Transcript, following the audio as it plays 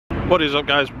What is up,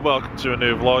 guys? Welcome to a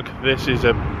new vlog. This is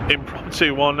an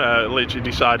impromptu one. Literally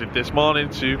decided this morning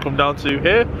to come down to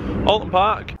here, Oulton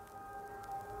Park.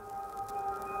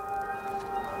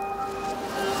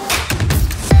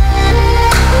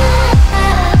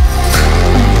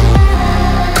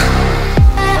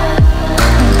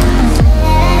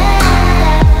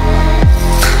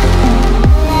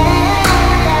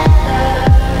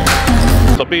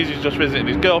 So Beezy's just visiting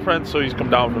his girlfriend, so he's come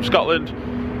down from Scotland.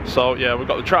 So yeah, we've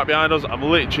got the track behind us. I'm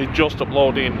literally just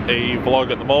uploading a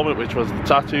vlog at the moment, which was the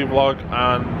tattoo vlog,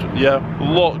 and yeah,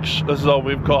 looks as though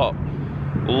we've got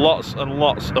lots and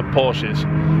lots of Porsches.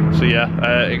 So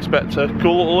yeah, expect a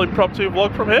cool little impromptu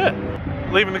vlog from here.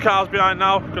 Leaving the cars behind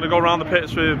now, gonna go around the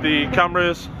pits with the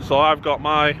cameras. So I've got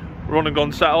my run and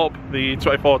gun setup, the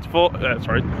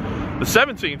the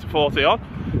 17 to 40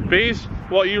 on. Bees,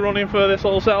 what are you running for this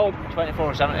little setup?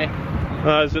 2470.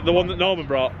 Is it the one that Norman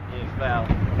brought? Well,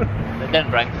 they didn't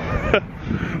bring.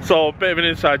 So a bit of an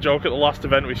inside joke, at the last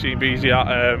event we seen Beezy at,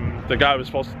 the guy was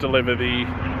supposed to deliver the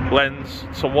lens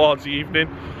towards the evening.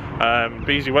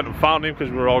 Beezy went and found him because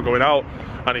we were all going out,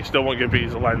 and he still won't give Beezy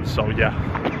the lens, so yeah.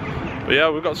 But yeah,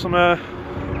 we've got some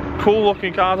cool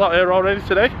looking cars out here already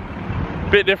today.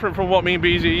 Bit different from what me and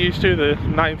Beezy are used to, the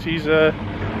 90s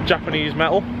Japanese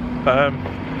metal. A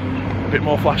bit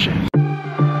more flashy.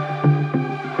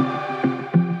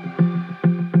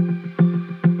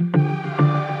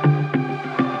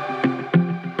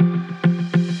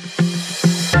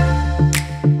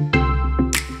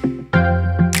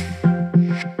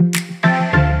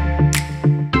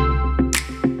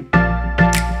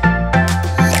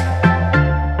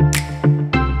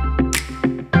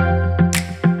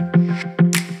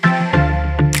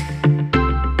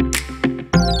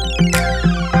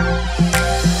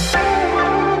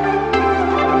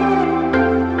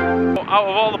 Out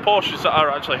of all the Porsches that are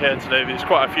actually here today, there's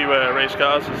quite a few race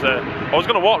cars. I was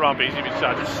going to walk around Beezy, but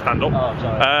decided to stand up. Oh,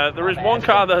 sorry. There is one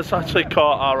car that's actually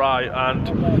caught our eye,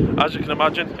 and as you can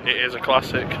imagine, it is a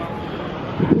classic.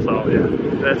 So yeah,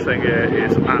 this thing here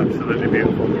is absolutely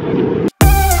beautiful.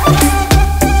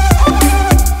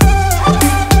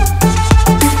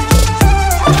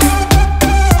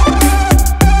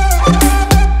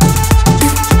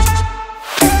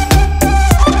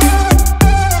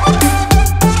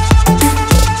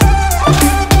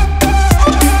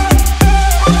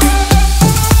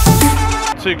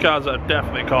 Two cars that have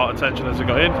definitely caught attention as they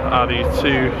got in are these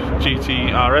two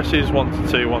GT RSs, 1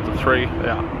 to 2, 1 to 3. They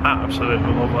are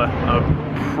absolutely lovely.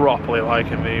 I'm properly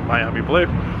liking the Miami blue.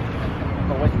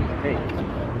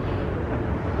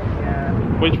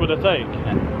 Which would I take?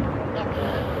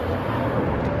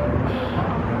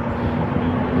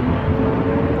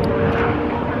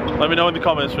 Let me know in the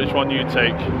comments which one you'd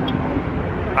take.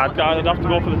 I'd have to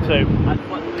go for the 2. I'd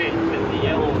put the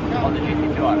yellow on the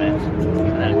GT2 RS,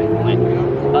 and then it'd be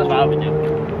fine. That's what I would do.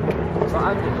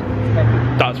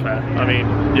 That's fair. I mean,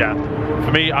 yeah.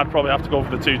 For me, I'd probably have to go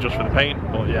for the 2 just for the paint,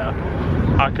 but yeah,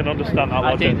 I can understand that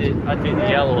logic. I'd take the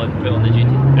yellow and put it on the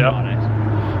GT2 RS.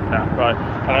 Yeah, right.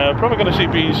 And I'm probably going to see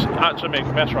Bees actually make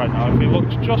a mess right now. If he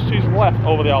looks just to his left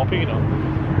over the Alpino,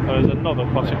 there's another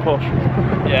classic Porsche.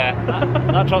 Yeah,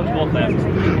 that truck's both there.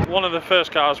 One of the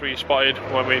first cars we spotted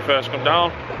when we first come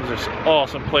down was this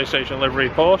awesome PlayStation livery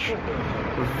Porsche.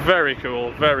 Very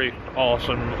cool, very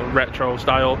awesome retro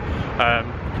style.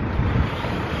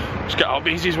 Just get out of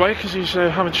Beezy's way because he's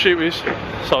having to shoot his.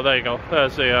 So there you go.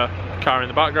 There's the car in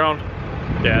the background.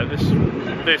 Yeah,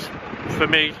 this for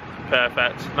me,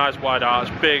 perfect. Nice wide arch,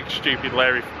 big stupid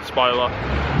Larry spoiler,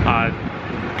 and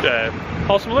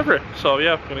awesome livery. So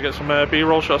yeah, I'm gonna get some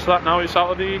B-roll shots of that now it's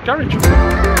out of the garage.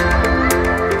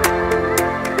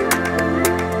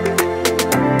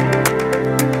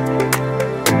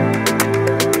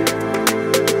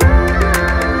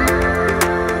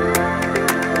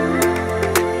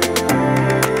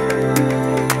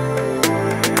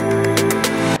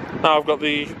 Now I've got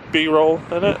the B-roll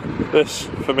in it. This,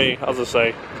 for me, as I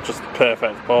say, just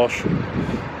perfect Porsche.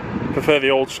 Prefer the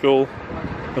old school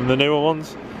than the newer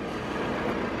ones.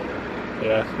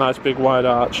 Yeah, nice big wide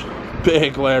arch,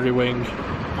 big Larry wing.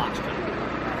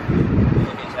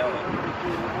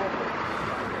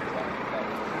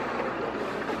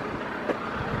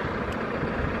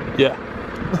 Yeah.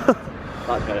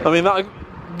 I mean, that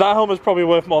helmet's probably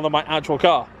worth more than my actual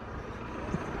car.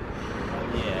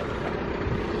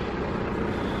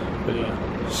 But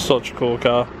yeah, such a cool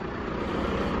car.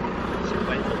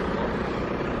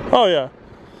 Oh yeah,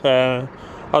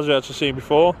 as we actually seen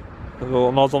before, there's a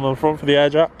little nozzle on the front for the air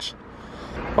jacks.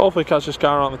 Hopefully catch this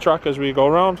car around the track as we go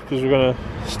around, because we're going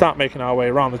to start making our way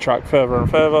around the track further and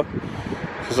further,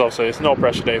 because obviously it's no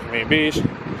pressure day for me and Bees.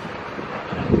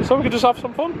 so we can just have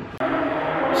some fun.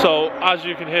 So as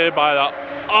you can hear by that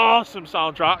awesome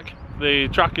soundtrack, the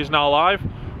track is now live.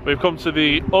 We've come to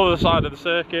the other side of the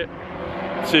circuit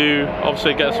to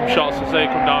obviously get some shots as they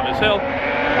come down this hill.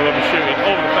 We'll be shooting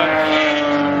over the fence.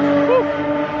 Woo.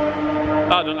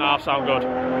 That doesn't half sound good.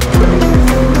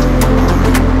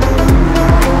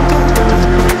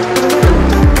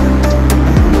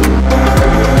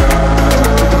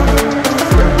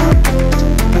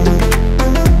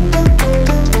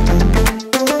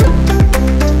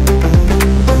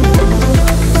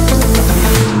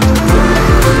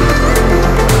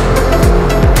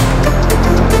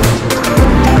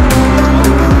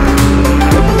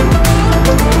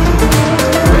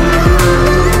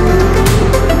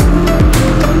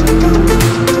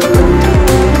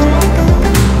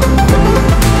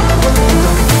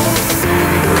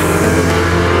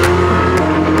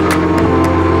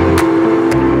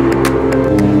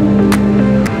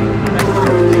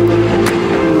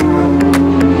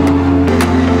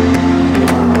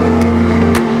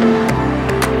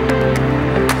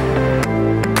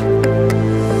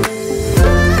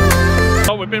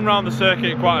 Around the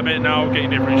circuit quite a bit now, getting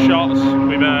different shots.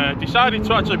 We've decided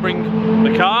to actually bring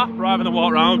the car rather than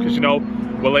walk around because, you know,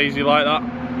 we're lazy like that.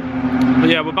 But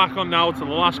yeah, we're back on now to the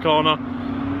last corner,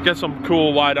 get some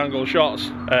cool wide angle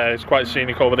shots. It's quite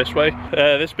scenic over this way.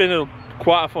 It's been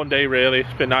quite a fun day really.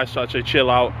 It's been nice to actually chill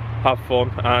out, have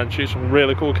fun and shoot some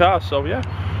really cool cars. So yeah,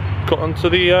 cut onto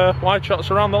the wide shots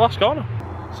around the last corner.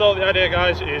 So the idea,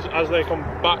 guys, is as they come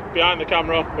back behind the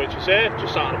camera, which is here,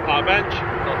 just sat on a park bench,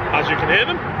 as you can hear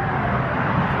them.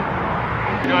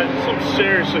 Guys, there's some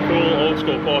seriously cool old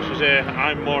school Porsches here.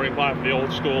 I'm more inclined for the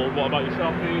old school. What about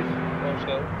yourself, please? Old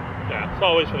school. Yeah, it's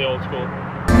always for the old school.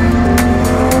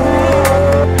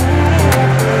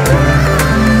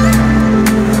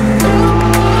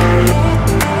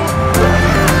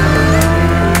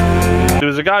 There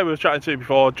was a guy we were chatting to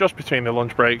before, just between the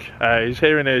lunch break. He's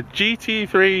here in a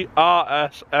GT3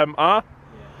 RSMR.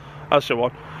 That's the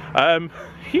one.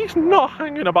 He's not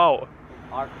hanging about.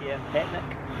 RPM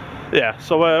Technic. Yeah,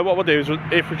 so what we'll do is,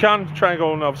 if we can, try and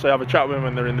go and obviously have a chat with him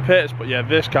when they're in the pits. But yeah,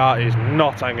 this car is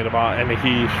not hanging about and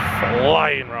he's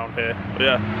flying around here. But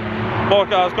yeah, more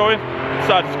cars going.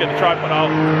 Decided to get the tripod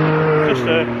out just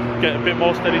to get a bit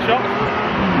more steady shots.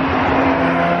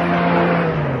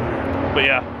 But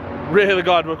yeah, really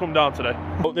glad we've come down today.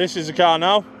 But this is the car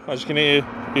now. As you can hear,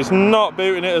 he's not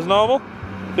booting it as normal.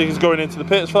 I think he's going into the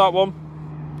pits for that one.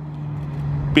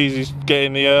 Beezy's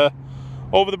getting the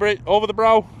over the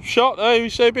brow shot. You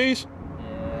say, Bees?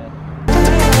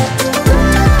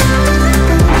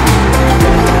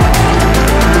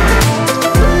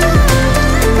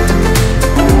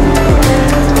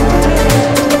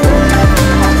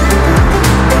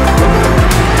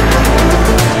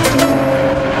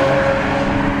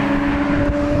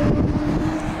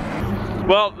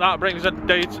 Well, that brings a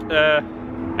date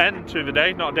end to the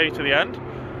day, not a day to the end.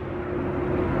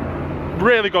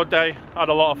 Really good day, had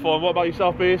a lot of fun. What about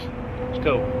yourself, Bees? It's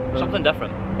cool, something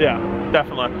different. Yeah,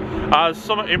 definitely.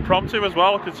 Something impromptu as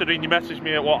well, considering you messaged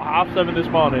me at what, 7:30 this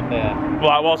morning? Yeah.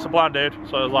 Like, what's the plan, dude?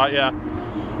 So I was like, yeah.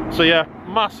 So yeah,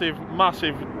 massive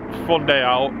fun day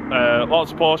out.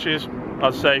 Lots of Porsches.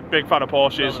 I'd say, big fan of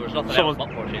Porsches. Well, there was nothing else but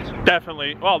Porsches.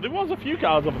 Definitely. Well, there was a few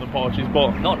cars other than Porsches,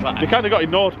 but not track. They kind of got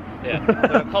ignored. Yeah, there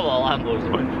were a couple of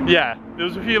Lambos. Yeah, there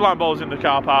was a few Lambos in the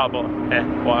car park, but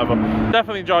whatever.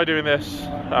 Definitely enjoy doing this.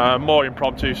 More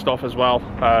impromptu stuff as well.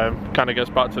 Kind of gets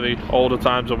back to the older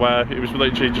times of where it was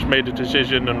literally just made a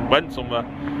decision and went somewhere.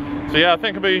 So yeah, I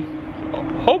think I'll be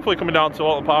hopefully coming down to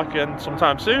Oulton Park again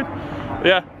sometime soon. But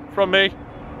yeah, from me,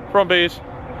 from Bees.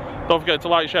 Don't forget to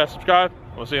like, share, subscribe.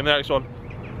 We'll see you in the next one.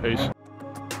 Peace.